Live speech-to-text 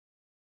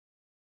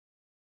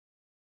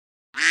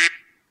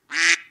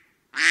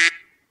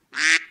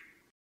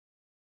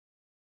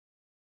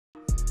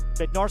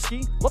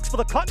Bednarski looks for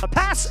the cut, a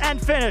pass,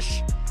 and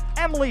finish.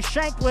 Emily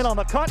Shanklin on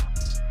the cut.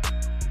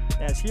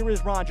 As here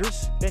is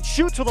Rogers, then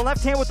shoots with the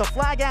left hand with the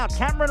flag out.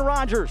 Cameron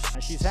Rogers,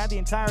 as she's had the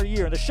entire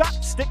year. And the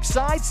shot, stick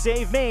side,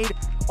 save made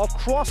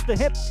across the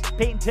hip.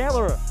 Peyton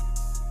Taylor.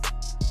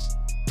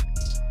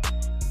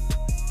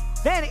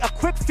 Then a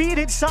quick feed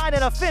inside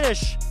and a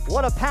finish.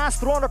 What a pass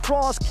thrown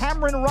across.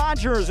 Cameron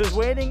Rogers is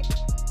waiting.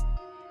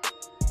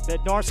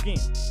 Bednarski,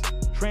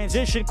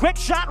 transition, quick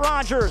shot,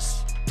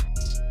 Rogers.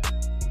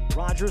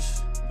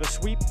 Rogers, the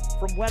sweep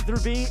from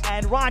Weatherby,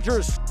 and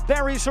Rogers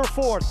buries her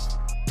fourth.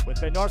 With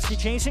Bednarski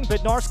chasing,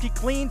 Bednarski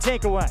clean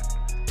takeaway.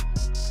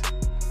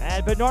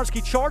 And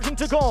Bednarski charging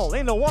to goal.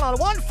 In the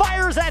one-on-one,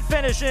 fires and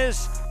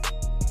finishes.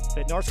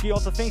 Bednarski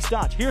off the face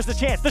dodge. Here's the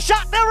chance. The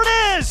shot, there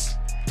it is!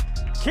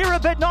 Kira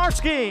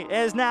Bednarski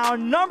is now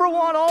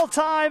 #1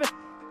 all-time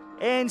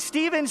in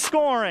Stevens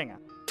scoring.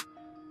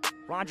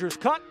 Rogers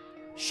cut,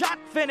 shot,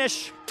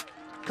 finish.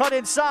 Cut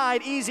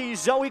inside, easy,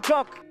 Zoe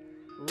Cook.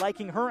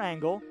 Liking her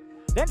angle.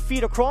 Then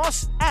feed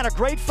across, and a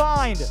great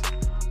find.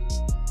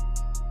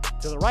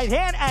 To the right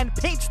hand, and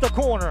paints the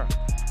corner.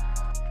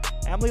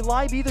 Emily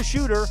Leiby, the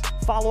shooter.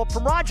 Follow-up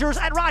from Rogers,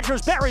 and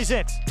Rogers buries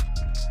it.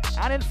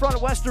 And in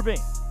front, Westerby.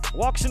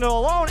 Walks into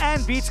alone,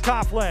 and beats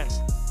Coughlin.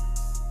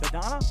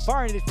 Dodonna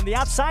firing it from the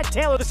outside.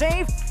 Taylor the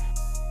save.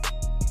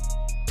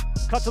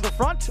 Cut to the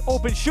front,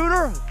 open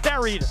shooter,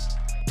 buried.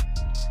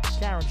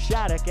 Karen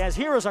Shattuck, as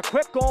here is a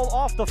quick goal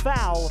off the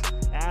foul,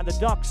 and the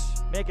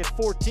Ducks make it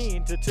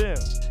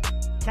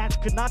 14-2.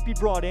 Catch could not be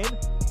brought in.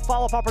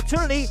 Follow-up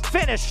opportunity,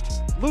 finished.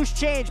 Loose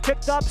change,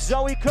 picked up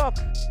Zoe Cook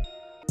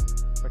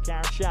for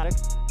Karen Shattuck.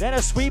 Then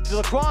a sweep to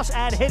the cross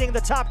and hitting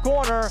the top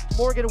corner,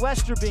 Morgan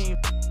Westerby,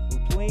 who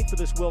played for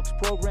this Wilkes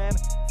program.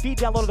 Feed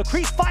down low to the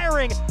crease,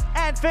 firing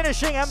and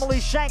finishing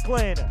Emily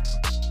Shanklin.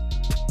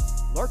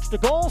 Lurch to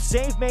goal,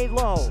 save made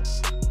low.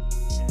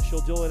 And she'll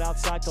do it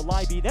outside to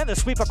Leiby. Then the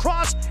sweep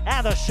across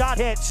and the shot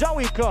hit,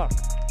 Zoe Cook.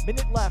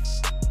 Minute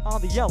left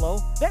on the yellow,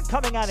 then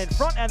coming out in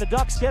front, and the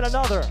Ducks get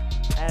another.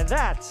 And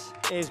that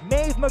is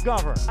Maeve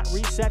McGovern. That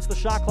resets the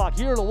shot clock.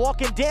 Here to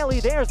walk in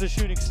Daly, there's the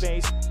shooting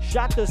space.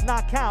 Shot does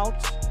not count,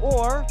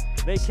 or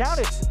they count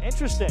it.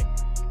 Interesting.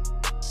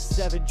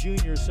 7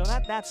 juniors, so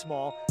not that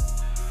small.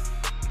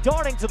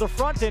 Darting to the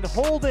front and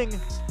holding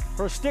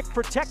her stick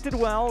protected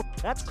well.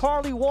 That's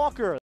Carly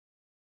Walker.